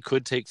proved that he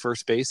could take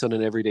first base on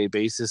an everyday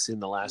basis in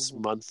the last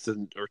month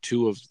or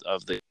two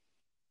of the.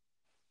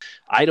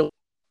 I don't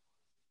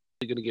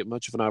think going to get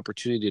much of an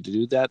opportunity to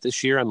do that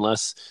this year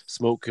unless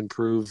Smoke can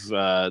prove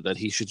that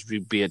he should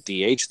be at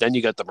DH. Then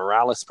you got the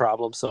Morales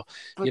problem. So,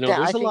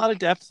 there's a lot of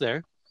depth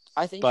there.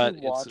 I think but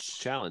it's a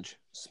challenge.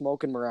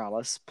 Smoke and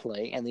Morales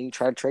play, and then you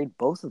try to trade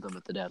both of them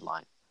at the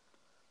deadline.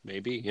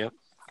 Maybe, yeah.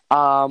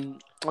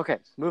 Okay,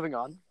 moving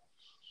on.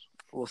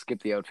 We'll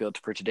skip the outfield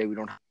for today. We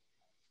don't have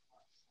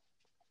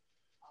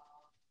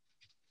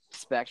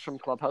specs from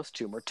Clubhouse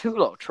Tumor.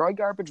 Tulo, Troy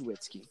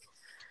Garbage-Witzke.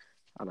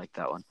 I like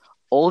that one.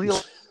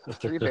 Oldie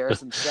Three Bears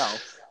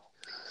himself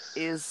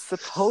is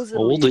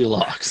supposedly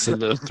Oldilocks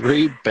and the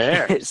Three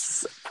Bears. Is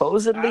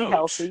supposedly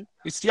healthy.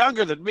 He's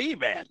younger than me,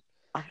 man.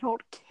 I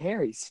don't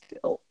care. He's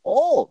still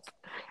old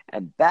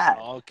and bad.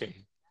 Okay.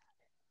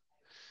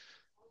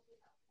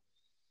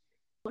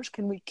 How much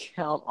can we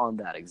count on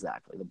that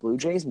exactly? The Blue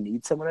Jays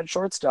need someone at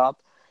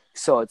shortstop,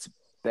 so it's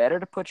better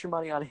to put your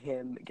money on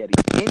him getting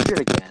injured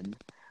again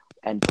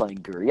and playing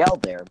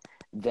Gurriel there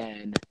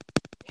than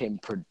him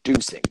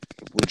producing.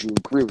 Would you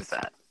agree with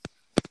that?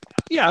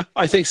 Yeah,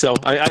 I think so.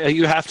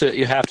 You have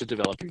to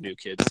develop your new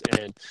kids,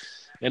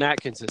 and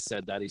Atkins has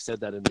said that. He said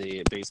that in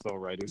the baseball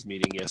writers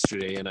meeting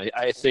yesterday, and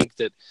I think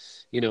that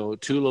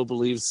Tulo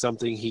believes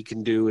something he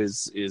can do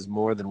is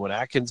more than what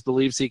Atkins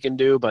believes he can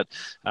do. But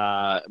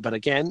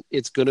again,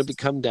 it's going to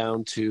come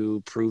down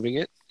to proving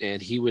it,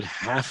 and he would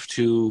have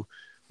to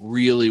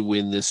really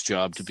win this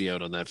job to be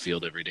out on that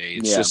field every day.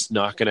 It's just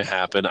not going to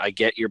happen. I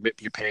get you're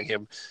paying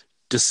him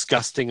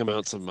disgusting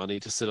amounts of money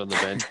to sit on the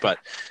bench, but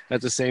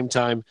at the same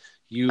time,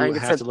 you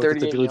have to look at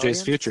the Blue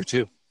Jays' future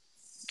too.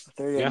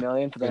 $38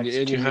 million for the next 2 years.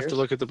 And you have to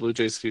look at the Blue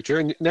Jays' future.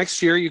 And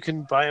next year you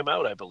can buy him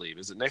out, I believe.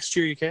 Is it next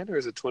year you can, or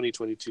is it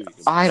 2022?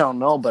 I don't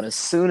know, but as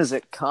soon as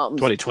it comes,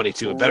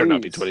 2022. It better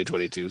not be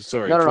 2022.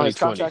 Sorry, no. His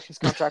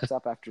contract's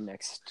up after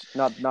next,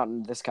 not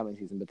in this coming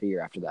season, but the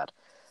year after that.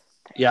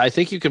 Yeah, I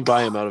think you can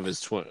buy him out of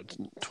his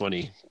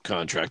 20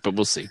 contract, but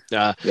we'll see.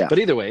 But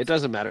either way, it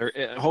doesn't matter.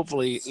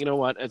 Hopefully, you know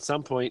what? At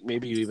some point,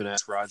 maybe you even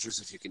ask Rogers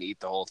if you can eat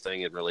the whole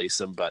thing and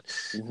release him, but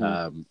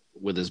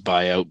with his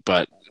buyout.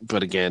 But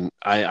again,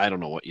 I don't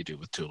know what you do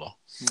with Tulo.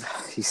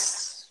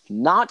 He's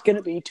not going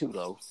to be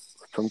Tulo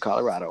from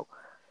Colorado,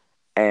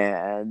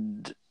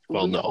 and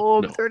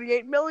owe him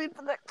 $38 million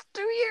for the next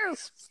 2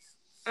 years.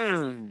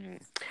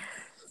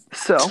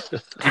 So.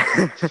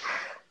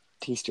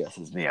 He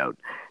stresses me out.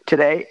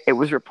 Today, it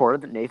was reported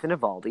that Nathan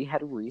Eovaldi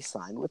had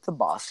re-signed with the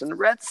Boston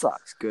Red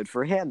Sox. Good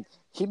for him.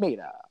 He made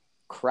a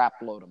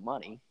crap load of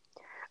money.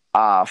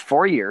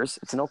 4 years.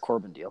 It's no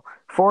Corbin deal.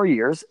 4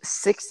 years,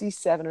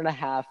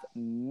 $67.5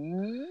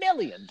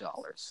 million.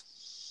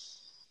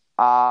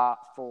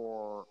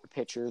 For a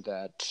pitcher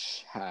that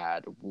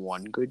had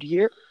one good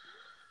year,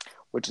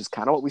 which is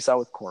kind of what we saw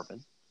with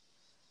Corbin.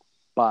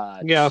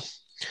 But yeah.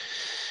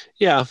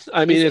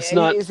 I mean, it's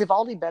not. Is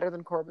Eovaldi better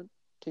than Corbin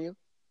to you?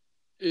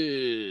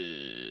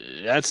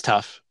 That's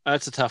tough.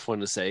 That's a tough one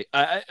to say.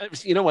 I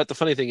you know what? The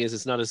funny thing is,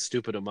 it's not as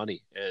stupid a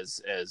money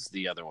as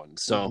the other one.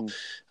 So,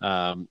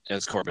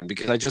 as Corbin,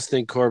 because I just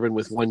think Corbin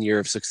with 1 year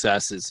of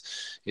success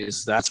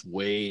is that's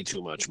way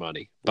too much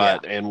money,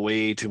 and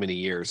way too many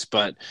years.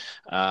 But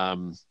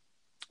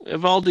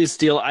Eovaldi's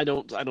deal, I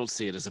don't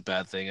see it as a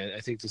bad thing.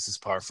 I think this is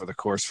par for the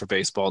course for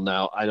baseball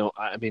now.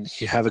 I mean,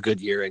 you have a good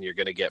year and you're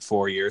going to get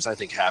 4 years. I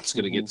think Hap's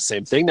going to get the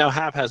same thing. Now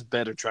Hap has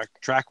better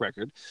track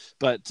record,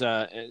 but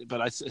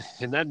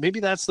that maybe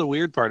that's the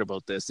weird part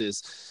about this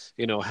is,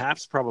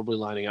 Hap's probably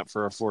lining up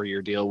for a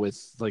 4-year deal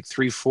with like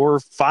 3,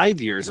 4,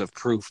 5 years of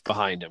proof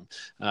behind him.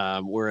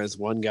 Whereas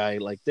one guy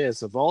like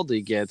this,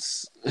 Eovaldi,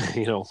 gets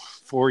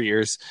 4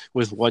 years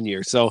with 1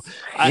 year. So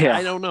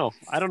I don't know.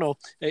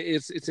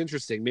 It's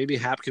interesting. Maybe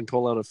Hap can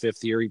pull out a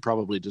 5th year. He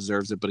probably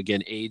deserves it, but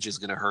again, age is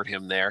going to hurt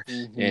him there.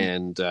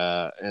 And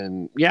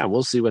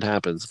we'll see what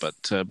happens. But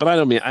I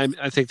don't mean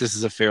I think this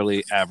is a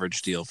fairly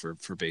average deal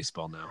for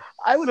baseball now.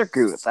 I would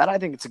agree with that. I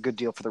think it's a good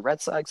deal for the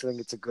Red Sox. I think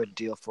it's a good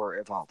deal for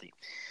Eovaldi.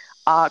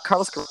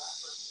 Carlos.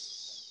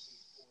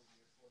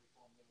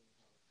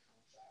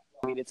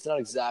 I mean, it's not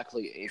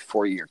exactly a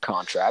 4-year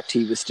contract.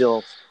 He was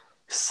still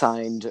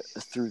signed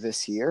through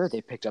this year.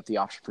 They picked up the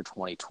option for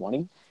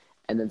 2020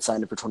 and then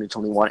signed it for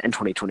 2021 and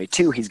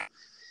 2022. He's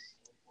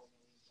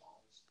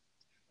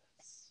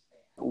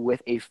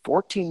with a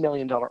 $14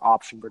 million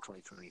option for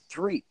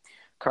 2023.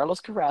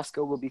 Carlos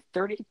Carrasco will be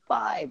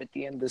 35 at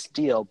the end of this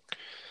deal,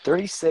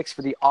 36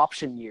 for the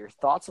option year.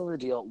 Thoughts on the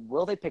deal?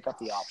 Will they pick up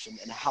the option,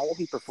 and how will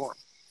he perform?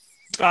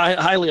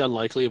 Highly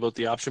unlikely about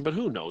the option, but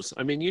who knows?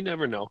 I mean, you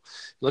never know.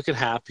 Look at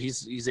Happ;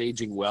 he's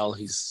aging well.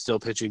 He's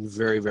still pitching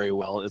very, very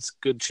well. It's a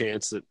good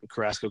chance that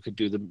Carrasco could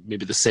do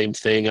maybe the same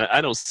thing.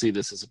 I don't see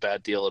this as a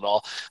bad deal at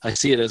all. I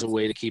see it as a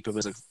way to keep him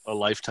as a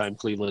lifetime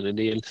Cleveland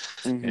Indian,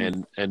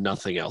 and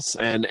nothing else.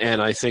 And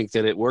I think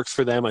that it works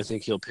for them. I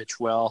think he'll pitch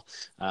well.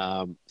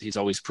 He's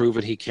always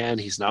proven he can.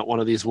 He's not one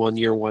of these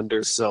 1-year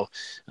wonders. So,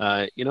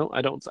 I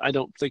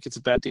don't think it's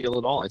a bad deal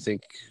at all. I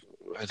think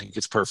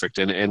it's perfect.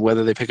 And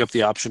whether they pick up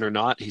the option or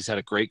not, he's had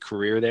a great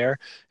career there.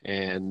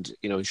 And,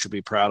 he should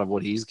be proud of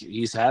what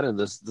he's had and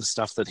the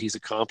stuff that he's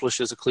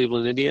accomplished as a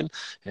Cleveland Indian.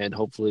 And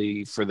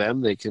hopefully for them,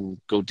 they can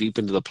go deep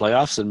into the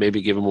playoffs and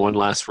maybe give him one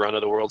last run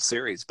of the World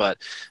Series. But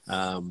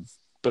a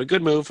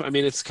good move. I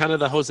mean, it's kind of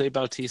the Jose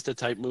Bautista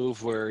type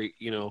move where,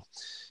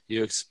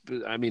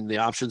 the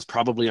options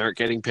probably aren't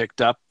getting picked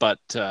up, but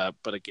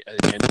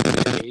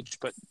again, age,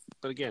 but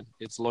again,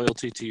 it's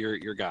loyalty to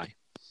your guy.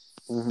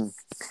 Mm-hmm.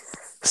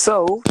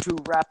 So, to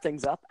wrap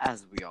things up,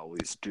 as we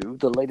always do,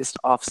 the latest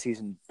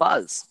offseason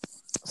buzz.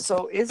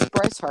 So, is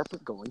Bryce Harper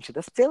going to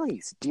the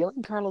Phillies?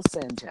 Dealing Carlos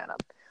Santana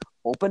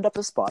opened up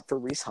a spot for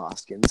Rhys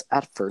Hoskins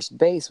at first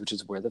base, which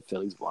is where the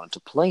Phillies wanted to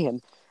play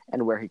him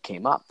and where he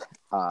came up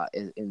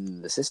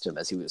in the system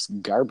as he was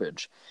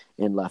garbage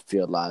in left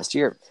field last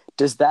year.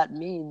 Does that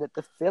mean that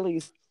the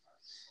Phillies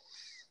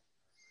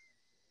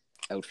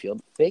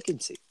outfield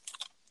vacancy?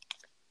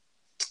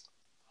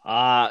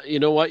 You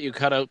know what? You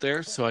cut out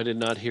there, so I did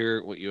not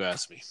hear what you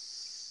asked me.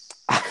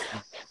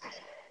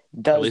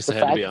 Does the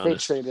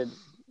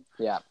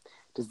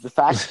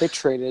fact they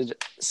traded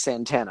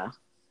Santana,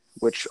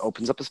 which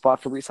opens up a spot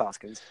for Rhys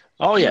Hoskins?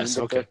 Oh, yes.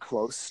 Okay. They're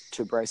close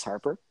to Bryce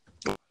Harper?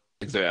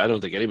 I don't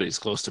think anybody's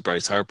close to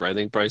Bryce Harper. I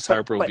think Bryce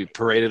Harper will be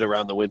paraded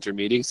around the winter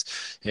meetings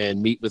and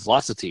meet with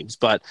lots of teams.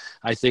 But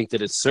I think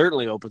that it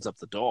certainly opens up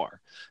the door,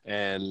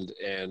 and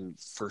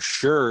for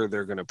sure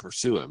they're going to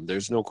pursue him.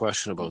 There's no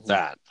question about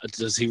that.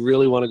 Does he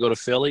really want to go to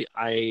Philly?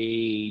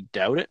 I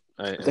doubt it.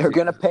 They're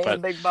going to pay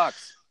him big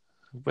bucks.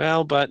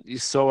 Well, but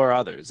so are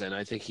others, and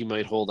I think he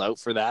might hold out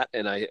for that.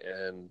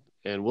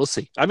 And we'll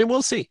see. I mean,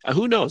 we'll see.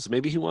 Who knows?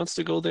 Maybe he wants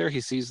to go there.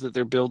 He sees that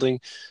they're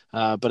building.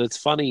 But it's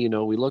funny,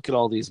 we look at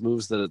all these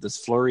moves, this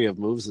flurry of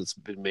moves that's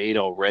been made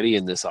already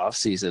in this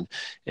offseason,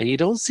 and you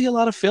don't see a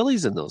lot of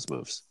Phillies in those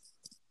moves.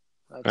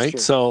 That's right? True.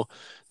 So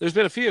there's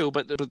been a few,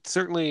 but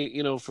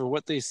certainly, for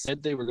what they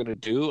said they were going to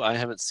do, I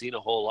haven't seen a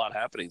whole lot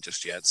happening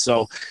just yet.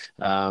 So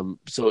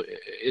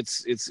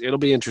it'll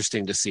be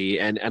interesting to see.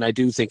 And I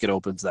do think it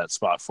opens that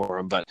spot for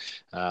him, but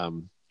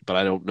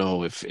I don't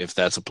know if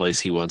that's a place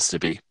he wants to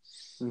be.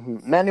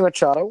 Manny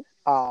Machado,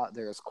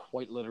 there is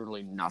quite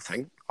literally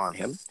nothing on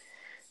him.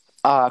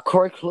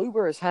 Corey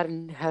Kluber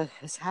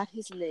has had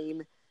his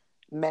name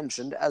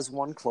mentioned as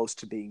one close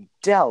to being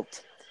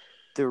dealt.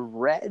 The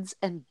Reds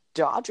and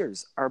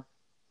Dodgers are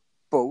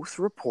both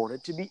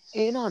reported to be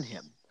in on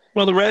him.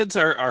 Well, the Reds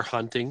are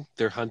hunting.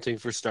 They're hunting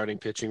for starting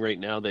pitching right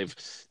now. They've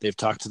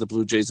talked to the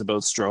Blue Jays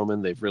about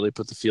Stroman. They've really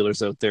put the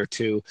feelers out there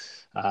too.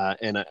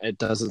 And it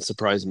doesn't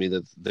surprise me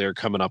that they're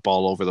coming up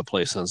all over the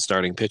place on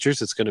starting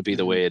pitchers. It's going to be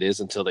the way it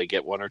is until they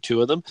get one or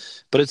two of them.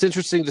 But it's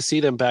interesting to see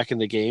them back in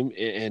the game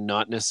and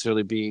not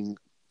necessarily being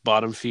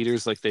bottom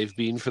feeders like they've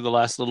been for the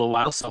last little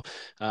while. So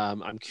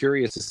I'm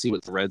curious to see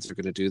what the Reds are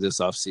going to do this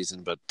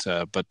offseason,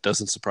 but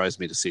doesn't surprise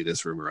me to see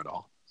this rumor at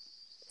all.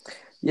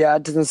 Yeah,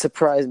 it doesn't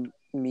surprise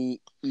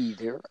me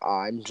either.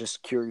 I'm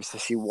just curious to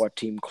see what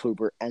team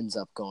Kluber ends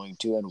up going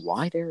to and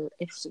why they're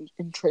interested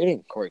in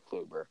trading Corey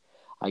Kluber.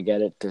 I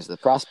get it. There's the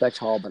prospect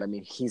haul, but I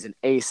mean, he's an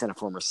ace and a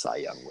former Cy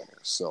Young winner,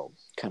 so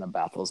kind of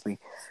baffles me.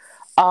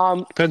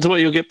 Depends on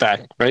what you'll get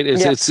back, right?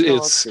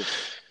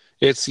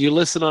 It's you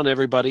listen on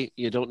everybody.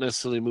 You don't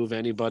necessarily move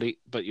anybody,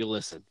 but you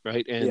listen,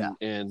 right?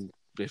 And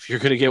if you're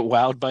going to get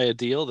wowed by a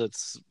deal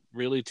that's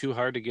really too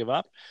hard to give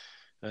up,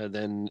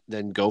 then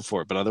go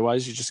for it. But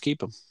otherwise, you just keep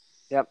them.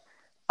 Yep.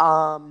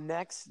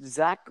 Next,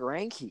 Zach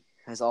Greinke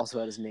has also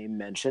had his name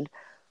mentioned,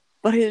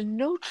 but his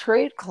no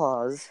trade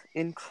clause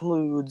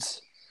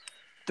includes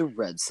the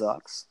Red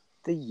Sox,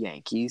 the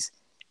Yankees,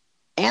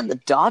 and the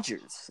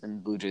Dodgers.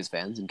 And Blue Jays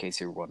fans, in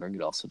case you're wondering,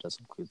 it also does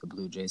include the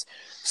Blue Jays.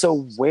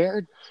 So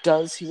where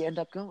does he end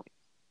up going?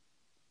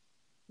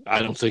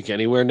 I don't think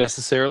anywhere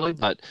necessarily,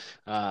 but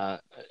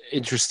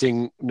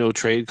interesting no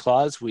trade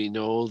clause. We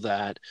know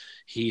that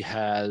he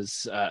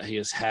has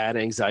had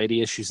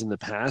anxiety issues in the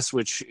past,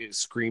 which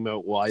scream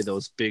out why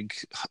those big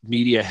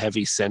media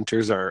heavy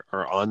centers are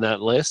on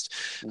that list.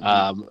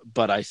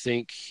 But I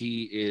think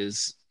he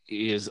is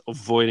is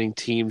avoiding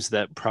teams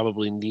that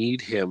probably need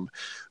him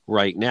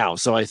right now.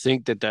 So I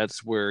think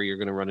that's where you're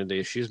going to run into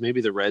issues.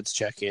 Maybe the Reds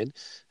check in.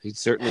 He'd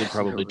certainly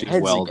probably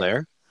do well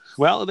there.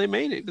 Well, they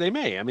may.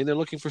 I mean, they're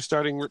looking for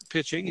starting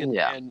pitching,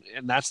 and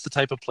that's the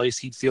type of place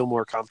he'd feel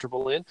more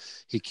comfortable in.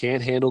 He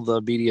can't handle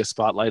the media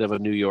spotlight of a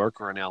New York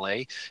or an LA,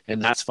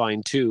 and that's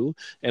fine too.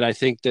 And I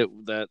think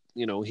that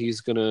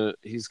he's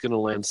gonna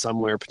land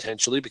somewhere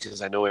potentially,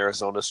 because I know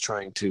Arizona's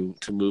trying to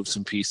move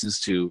some pieces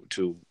to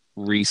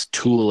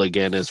retool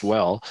again as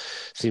well.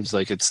 Seems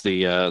like it's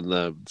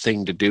the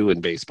thing to do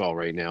in baseball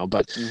right now,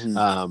 but.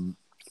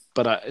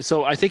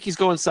 So I think he's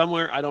going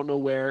somewhere. I don't know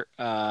where,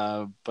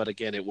 but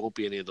again, it won't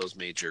be any of those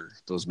major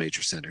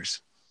centers.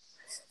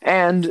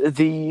 And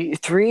the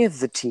three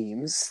of the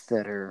teams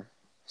that are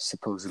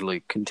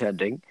supposedly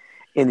contending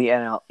in the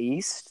NL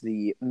East,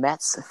 the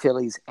Mets,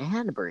 Phillies,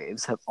 and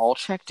Braves, have all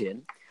checked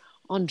in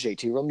on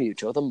JT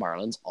Realmuto, the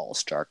Marlins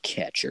all-star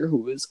catcher,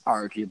 who is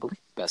arguably the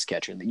best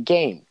catcher in the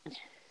game.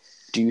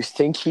 Do you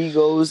think he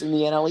goes in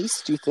the NL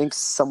East? Do you think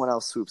someone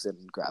else swoops in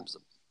and grabs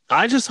him?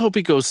 I just hope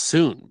he goes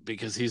soon,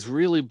 because he's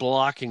really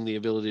blocking the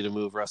ability to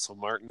move Russell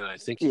Martin. And I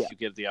think if you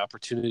get the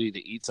opportunity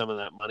to eat some of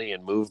that money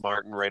and move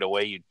Martin right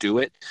away, you do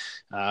it.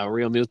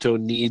 Realmuto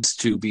needs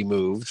to be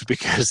moved,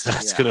 because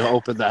that's going to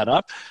open that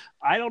up.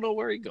 I don't know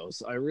where he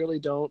goes. I really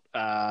don't.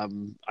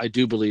 I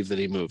do believe that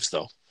he moves,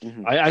 though.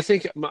 Mm-hmm. I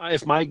think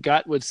if my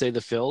gut would say the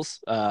Phils,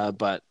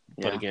 but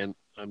again,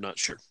 I'm not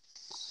sure.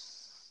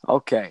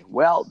 Okay,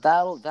 well,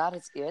 that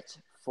is it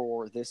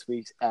for this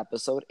week's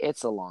episode.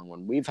 It's a long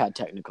one. We've had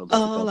technical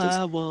difficulties.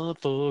 All I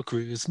want for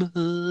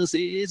Christmas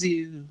is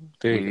you.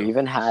 We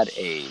even had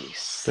a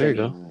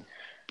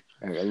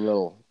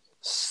little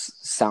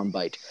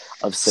soundbite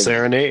of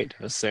singing.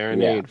 A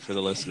serenade for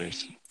the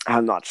listeners.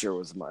 I'm not sure it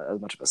was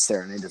as much of a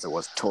serenade as it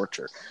was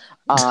torture.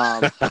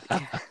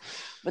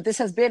 But this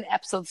has been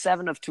episode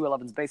 7 of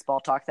 211's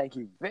Baseball Talk. Thank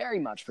you very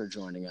much for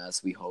joining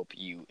us. We hope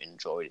you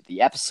enjoyed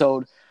the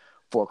episode.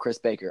 For Chris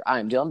Baker, I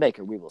am Dylan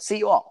Baker. We will see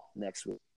you all next week.